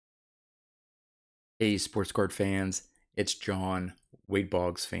Hey, sports card fans, it's John, Wade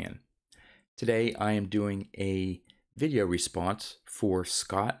Boggs fan. Today I am doing a video response for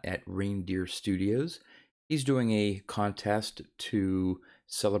Scott at Reindeer Studios. He's doing a contest to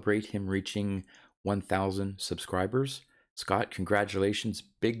celebrate him reaching 1,000 subscribers. Scott, congratulations,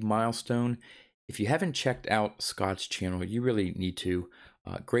 big milestone. If you haven't checked out Scott's channel, you really need to.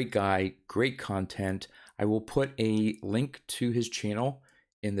 Great guy, great content. I will put a link to his channel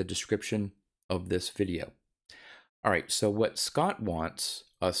in the description of this video. All right, so what Scott wants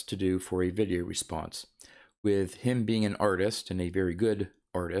us to do for a video response, with him being an artist and a very good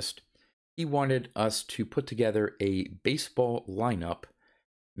artist, he wanted us to put together a baseball lineup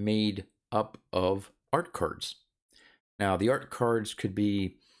made up of art cards. Now, the art cards could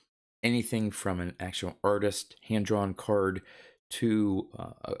be anything from an actual artist hand-drawn card to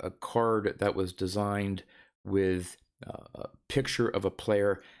a card that was designed with a picture of a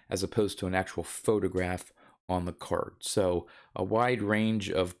player as opposed to an actual photograph on the card. So a wide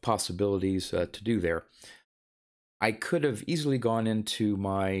range of possibilities to do there. I could have easily gone into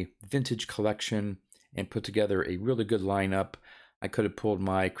my vintage collection and put together a really good lineup. I could have pulled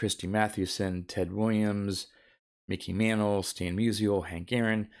my Christy Mathewson, Ted Williams, Mickey Mantle, Stan Musial, Hank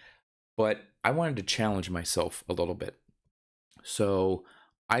Aaron, but I wanted to challenge myself a little bit. So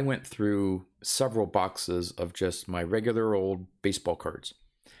I went through several boxes of just my regular old baseball cards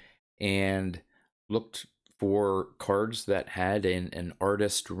and looked for cards that had an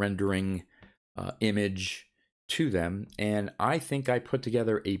artist rendering image to them, and I think I put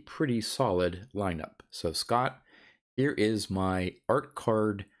together a pretty solid lineup. So Scott, here is my art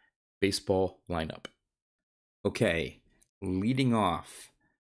card baseball lineup. Okay, leading off,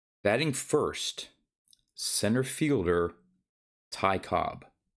 batting first, center fielder, Ty Cobb.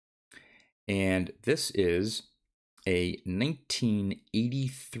 And this is a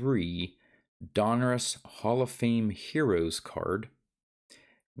 1983 Donruss Hall of Fame Heroes card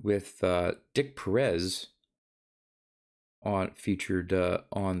with Dick Perez featured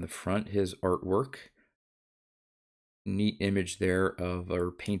on the front, his artwork. Neat image there of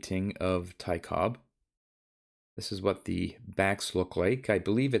our painting of Ty Cobb. This is what the backs look like. I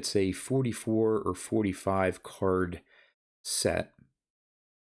believe it's a 44 or 45 card set.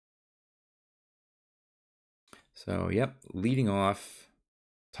 So, yep, leading off,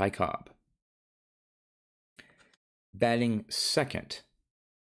 Ty Cobb. Batting second,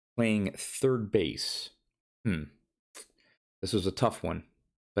 playing third base. This was a tough one,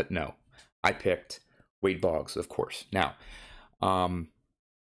 but no. I picked Wade Boggs, of course. Now,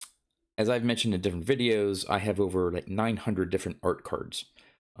 as I've mentioned in different videos, I have over like 900 different art cards.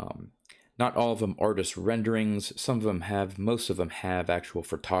 Not all of them artist renderings. Some of them have, most of them have actual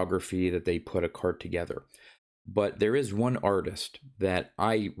photography that they put a card together. But there is one artist that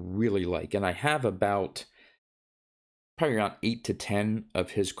I really like, and I have about probably around 8 to 10 of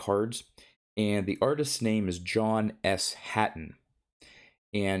his cards, and the artist's name is John S. Hatton.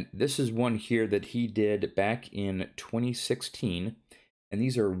 And this is one here that he did back in 2016, and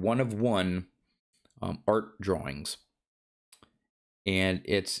these are one-of-one art drawings. And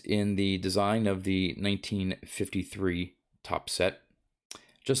it's in the design of the 1953 top set.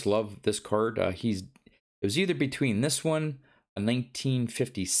 Just love this card. It was either between this one, a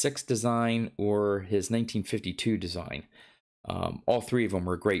 1956 design, or his 1952 design. All three of them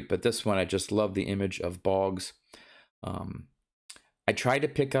were great, but this one, I just love the image of Boggs. I try to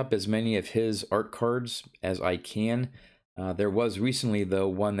pick up as many of his art cards as I can. There was recently, though,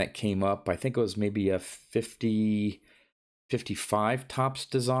 one that came up. I think it was maybe a 55 tops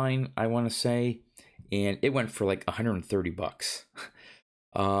design, I want to say, and it went for like 130 bucks.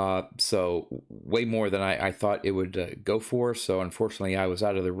 So way more than I thought it would go for. So unfortunately, I was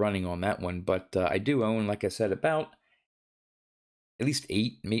out of the running on that one. But I do own, like I said, about at least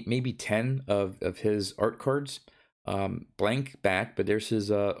 8, maybe 10 of his art cards. Blank back, but there's his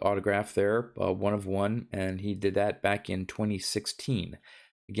autograph there, one-of-one, and he did that back in 2016.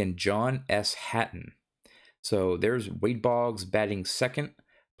 Again, John S. Hatton. So there's Wade Boggs batting second,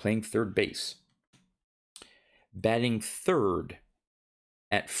 playing third base. Batting third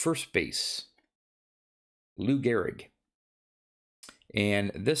at first base, Lou Gehrig. And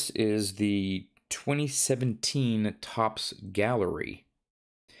this is the 2017 Topps Gallery.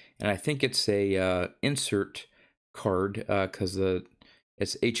 And I think it's a insert card because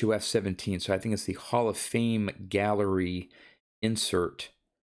it's HOF 17. So I think it's the Hall of Fame Gallery insert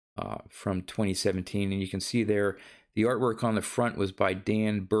from 2017. And you can see there, the artwork on the front was by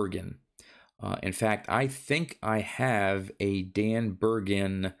Dan Bergen. In fact, I think I have a Dan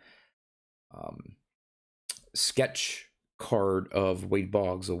Bergen sketch card of Wade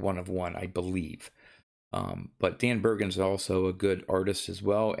Boggs, a 1/1, I believe. But Dan Bergen's also a good artist as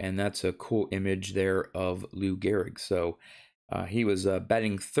well, and that's a cool image there of Lou Gehrig. So he was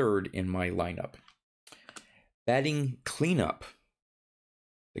batting third in my lineup. Batting cleanup,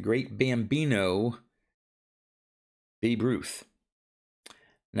 the great Bambino, Babe Ruth.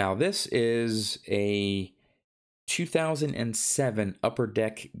 Now this is a 2007 Upper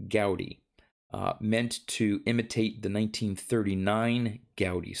Deck Goudey, meant to imitate the 1939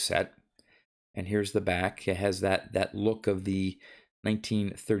 Goudey set. And here's the back. It has that look of the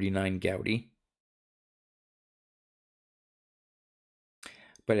 1939 Goudey.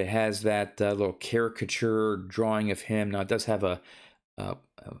 But it has that little caricature drawing of him. Now, it does have a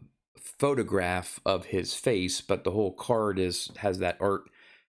photograph of his face, but the whole card has that art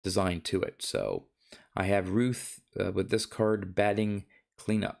design to it. So I have Ruth with this card, batting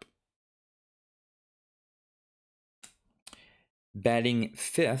cleanup. Batting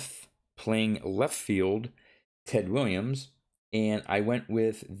fifth, playing left field, Ted Williams, and I went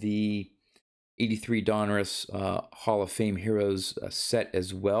with the 83 Donruss Hall of Fame Heroes set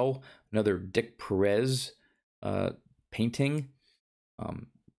as well. Another Dick Perez painting.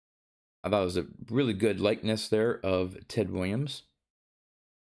 I thought it was a really good likeness there of Ted Williams.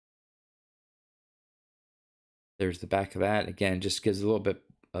 There's the back of that. Again, just gives a little bit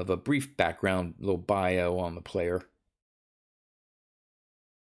of a brief background, little bio on the player.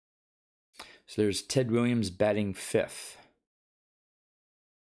 So there's Ted Williams batting fifth.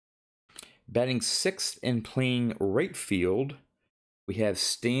 Batting sixth and playing right field, we have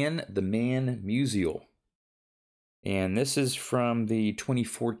Stan the Man Musial. And this is from the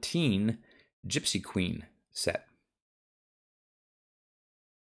 2014 Gypsy Queen set.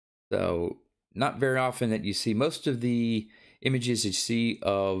 So not very often that you see. Most of the images you see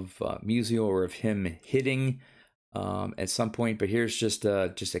of Musial or of him hitting at some point, but here's just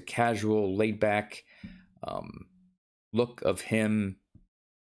a casual, laid-back look of him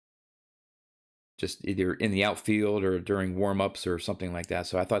just either in the outfield or during warm-ups or something like that.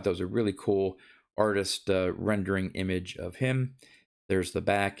 So I thought that was a really cool artist rendering image of him. There's the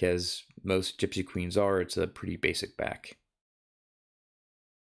back, as most Gypsy Queens are. It's a pretty basic back.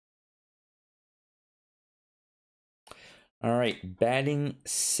 All right, batting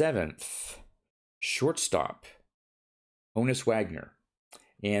seventh, shortstop, Honus Wagner.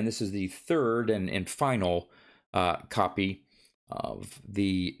 And this is the third and final copy of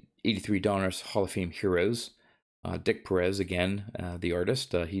the 83 Donruss Hall of Fame Heroes. Dick Perez, again, the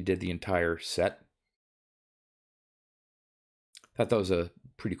artist. He did the entire set. Thought that was a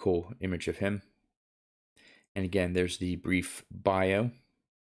pretty cool image of him. And again, there's the brief bio.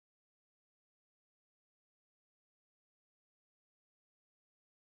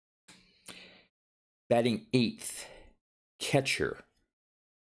 Batting eighth, catcher,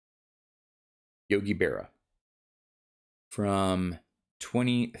 Yogi Berra. From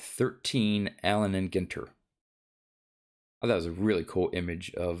 2013 Allen and Ginter. I thought it was a really cool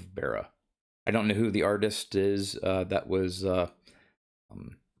image of Berra. I don't know who the artist is that was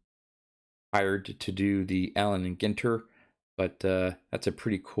hired to do the Allen and Ginter, but that's a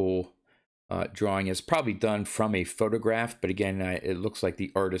pretty cool drawing. It's probably done from a photograph, but again, it looks like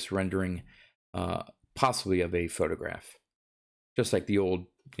the artist rendering possibly of a photograph, just like the old,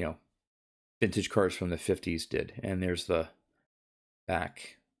 vintage cards from the 50s did. And there's the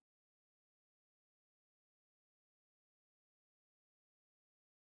back.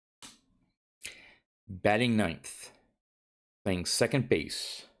 Batting ninth, playing second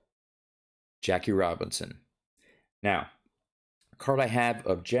base, Jackie Robinson. Now, the card I have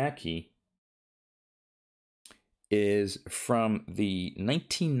of Jackie is from the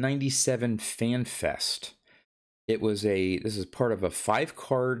 1997 Fan Fest. This is part of a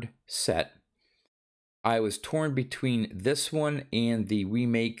 5-card set. I was torn between this one and the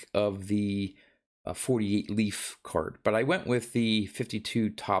remake of the 48 Leaf card, but I went with the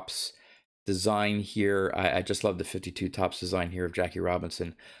 52 Topps design here. I just love the 52 Topps design here of Jackie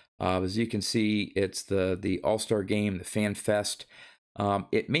Robinson. As you can see, it's the All-Star Game, the Fan Fest.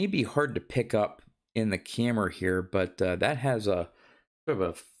 It may be hard to pick up in the camera here, but that has a sort of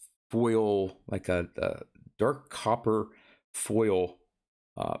a foil, like a dark copper foil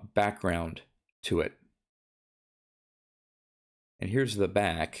background to it. And here's the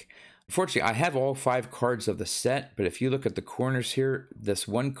back. Unfortunately, I have all 5 cards of the set, but if you look at the corners here, this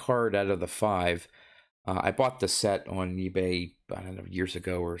one card out of the 5, I bought the set on eBay, I don't know, years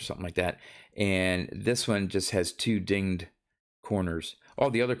ago or something like that, and this one just has 2 dinged corners. All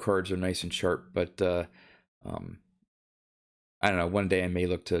the other cards are nice and sharp, but I don't know, one day I may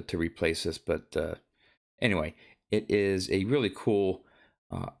look to replace this, but anyway, It is a really cool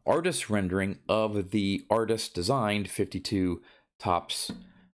artist rendering of the artist designed 52 Topps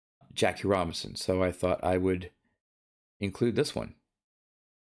Jackie Robinson. So I thought I would include this one.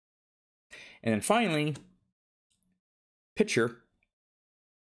 And then finally, pitcher.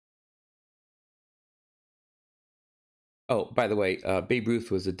 Oh, by the way, Babe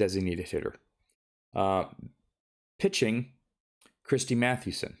Ruth was a designated hitter. Pitching, Christy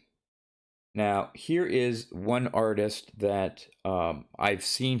Mathewson. Now, here is one artist that I've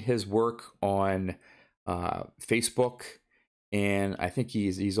seen his work on Facebook, and I think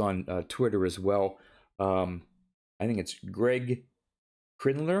he's on Twitter as well. I think it's Greg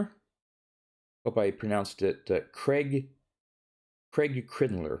Cridler. Hope I pronounced it Craig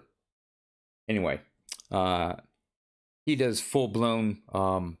Cridler. Anyway, he does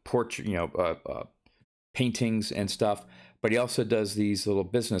full-blown portrait, paintings and stuff. But he also does these little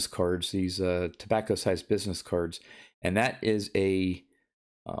business cards, these tobacco-sized business cards. And that is a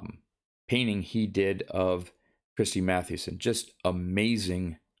painting he did of Christy Mathewson. Just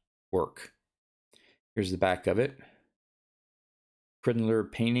amazing work. Here's the back of it.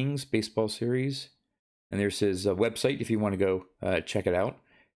 Cridler Paintings, baseball series. And there's his website if you want to go check it out.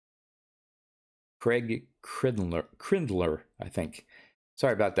 Craig Cridler, I think.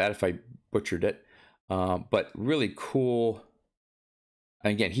 Sorry about that if I butchered it. But really cool.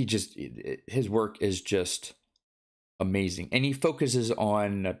 Again, his work is just amazing. And he focuses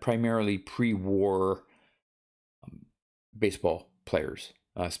on primarily pre-war baseball players,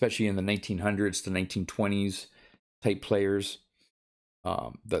 especially in the 1900s to 1920s type players.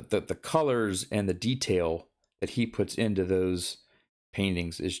 The colors and the detail that he puts into those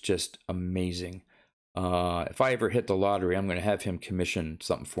paintings is just amazing. If I ever hit the lottery, I'm going to have him commission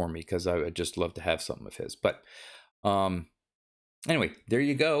something for me because I would just love to have something of his. But anyway, there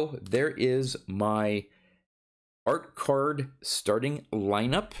you go. There is my art card starting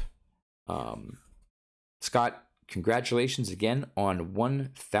lineup. Scott, congratulations again on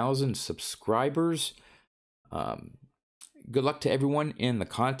 1,000 subscribers. Good luck to everyone in the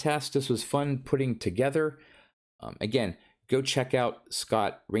contest. This was fun putting together. Again, go check out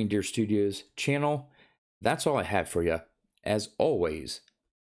Scott Reindeer Studios channel. That's all I have for you. As always,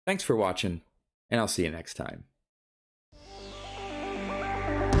 thanks for watching, and I'll see you next time.